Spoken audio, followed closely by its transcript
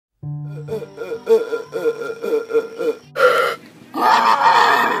Emily,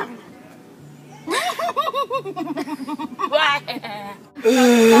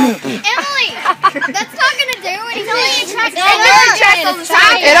 that's not gonna do anything.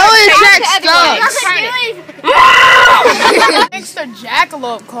 It only attracts skunks. Thanks to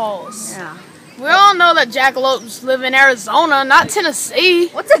jackalope calls. Yeah. We all know that jackalopes live in Arizona, not Tennessee.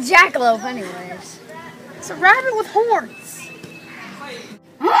 What's a jackalope, anyways? It's a rabbit with horns.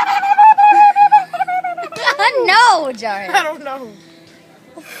 No, Jared. I don't know.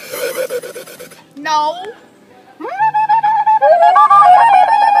 No.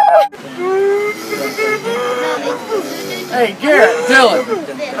 Hey, Garrett, Dylan,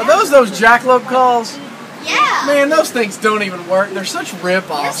 are those jackalope calls? Yeah. Man, those things don't even work. They're such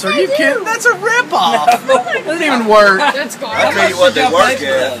rip-offs. Are you kidding? That's a rip-off. They don't even work. That's gone. I'll tell you what they work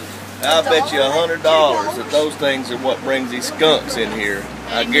at. I'll bet you $100 that those things are what brings these skunks in here.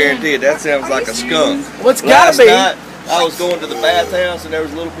 I guarantee it. That sounds like a skunk. Well, it's gotta be. Last night, I was going to the bathhouse and there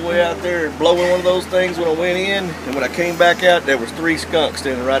was a little boy out there blowing one of those things when I went in. And when I came back out, there was 3 skunks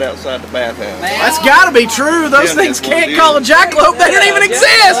standing right outside the bathhouse. That's gotta be true. Those Yeah, things that's what can't it call a is. jackalope. They don't even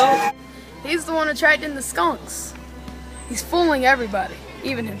exist. He's the one attracting the skunks. He's fooling everybody,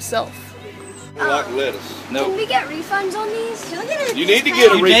 even himself. I like lettuce. Can we get refunds on these? Can we get a You need to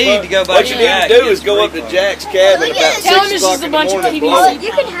get a You refund. need to go back What you to need Jack to do and is get go a up to refund. Jack's cabin Look about at it. 6 Tell him this o'clock is a in the bunch of morning and PVC. blow Well, it.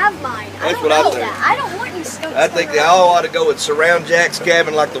 you can have mine. That's I don't what I know think. that. I don't want you skunks. I think they all ought to go and surround Jack's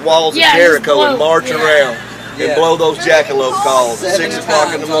cabin like the walls Yeah, of Jericho just blow. and march around and blow those jackalope calls at 6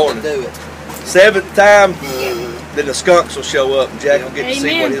 o'clock in the morning. 7th time, then the skunks will show up and Jack will get to see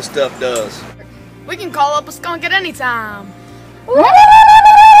Amen. what his stuff does. We can call up a skunk at any time.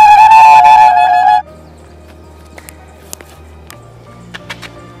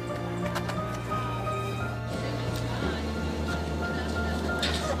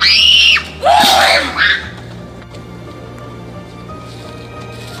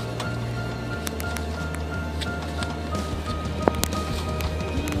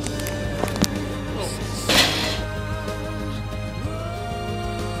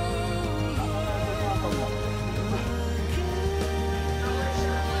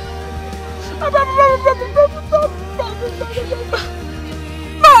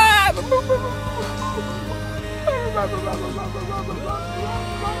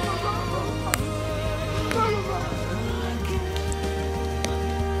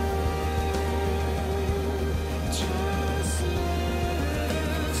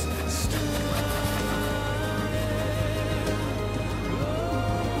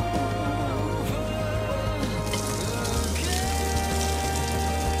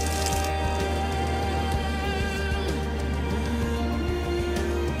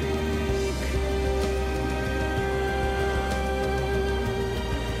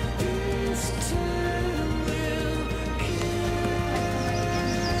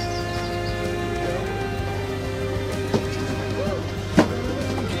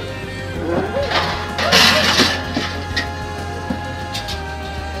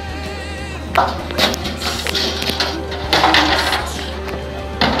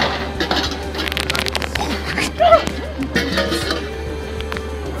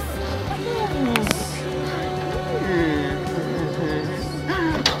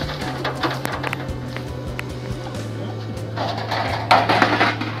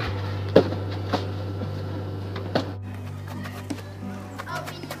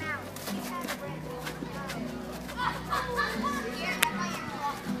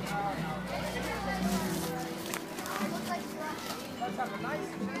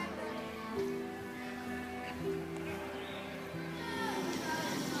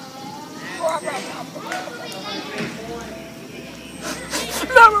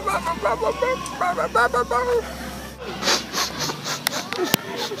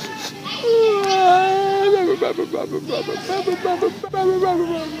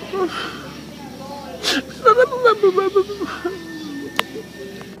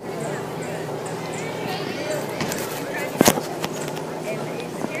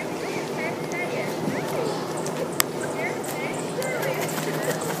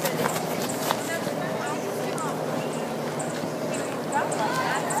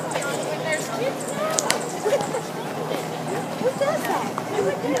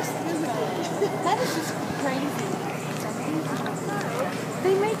 That is just crazy.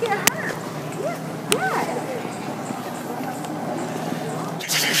 They make it hurt. Yeah.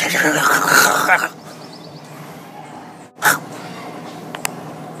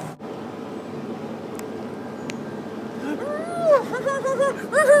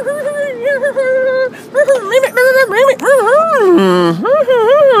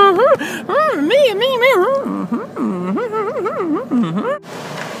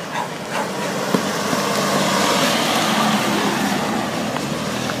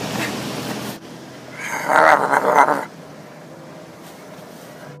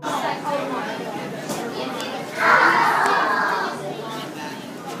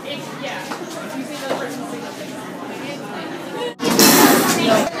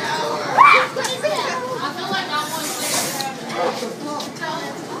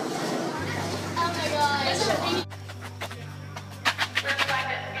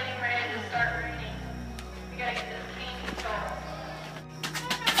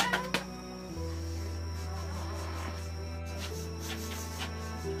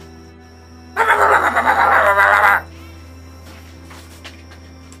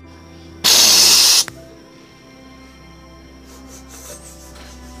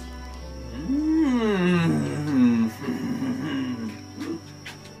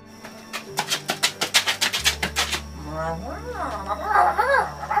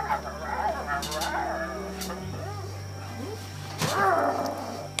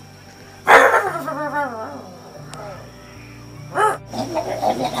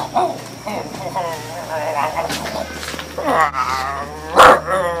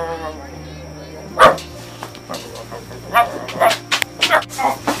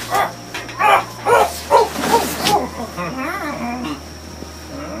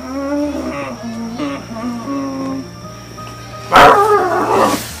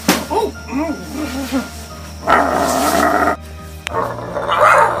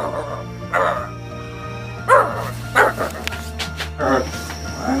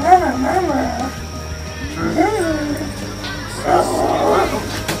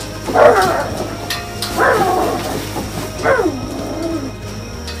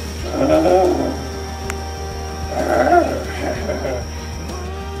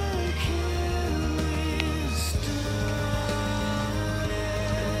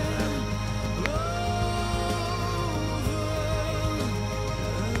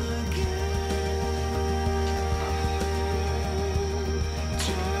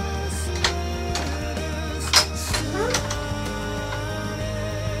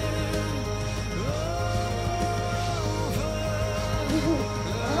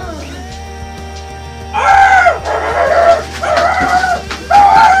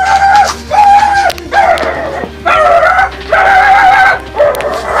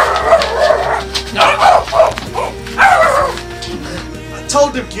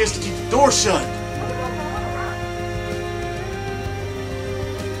 Told them kids to keep the door shut.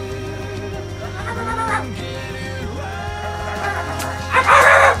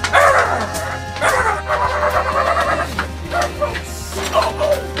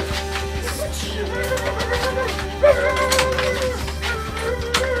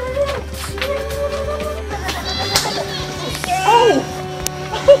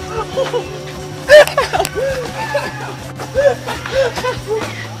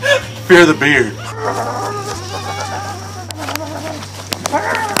 Fear the beard.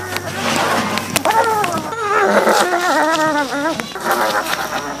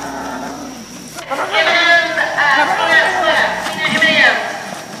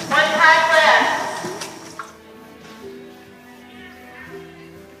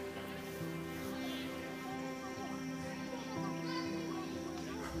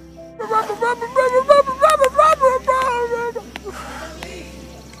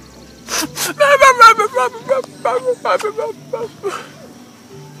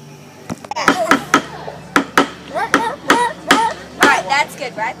 Alright, that's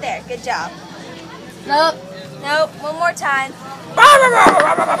good right there. Good job. Nope. Nope, one more time.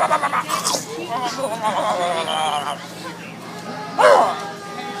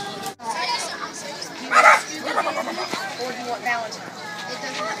 Or do you want Valentine?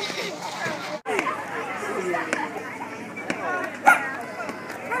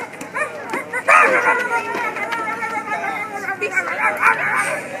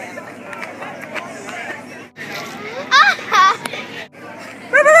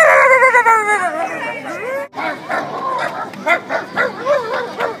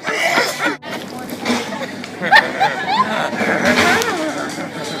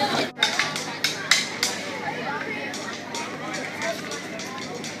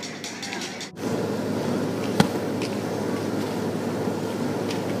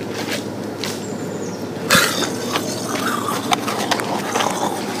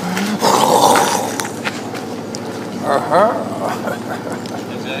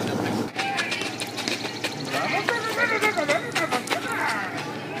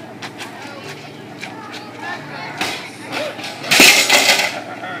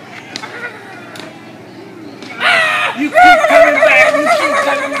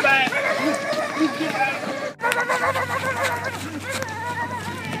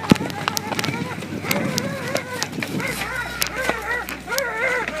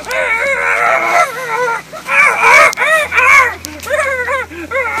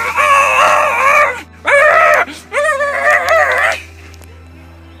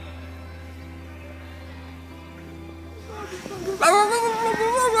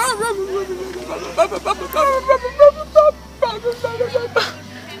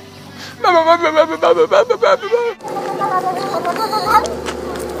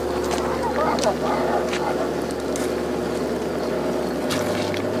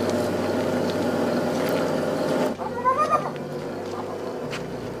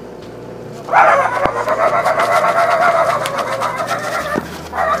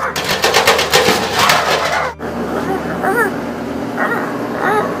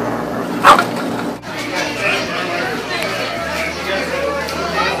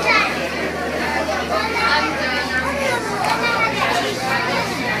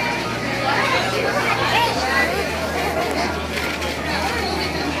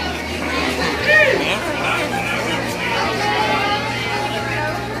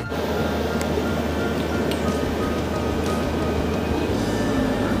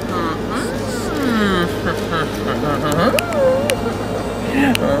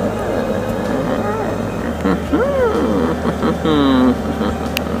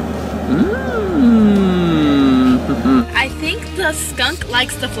 I think the skunk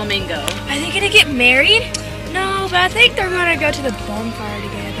likes the flamingo. Are they gonna get married? No, but I think they're gonna go to the bonfire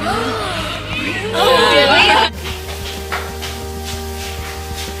together. Oh, really?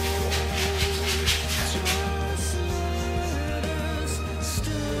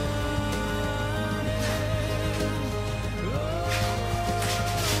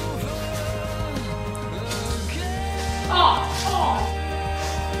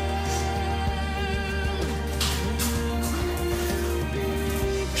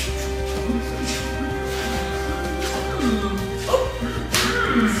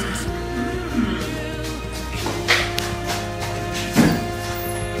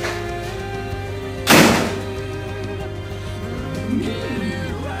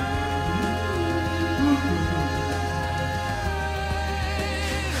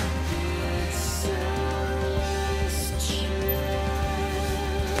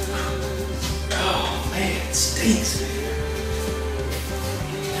 It stinks.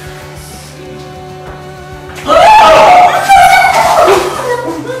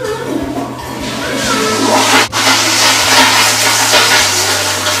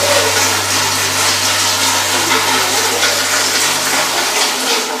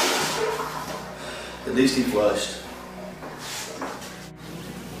 At least he flushed.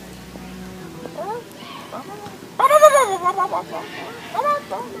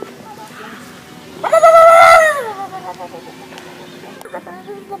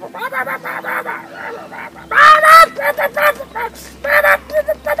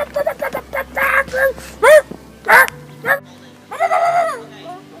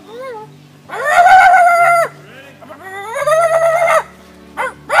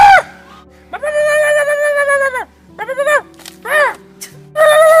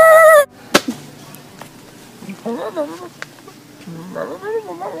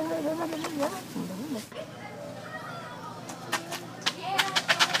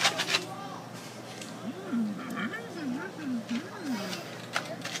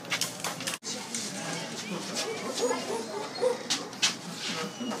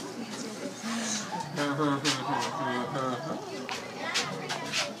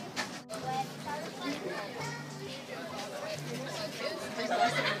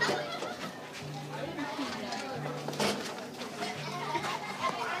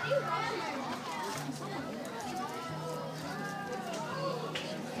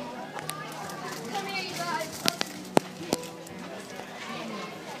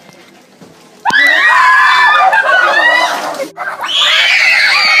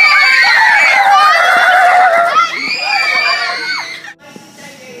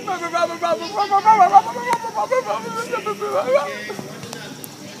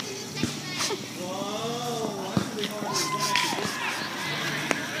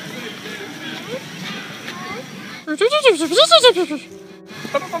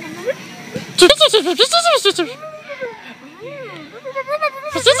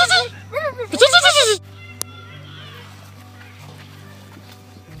 Thank you.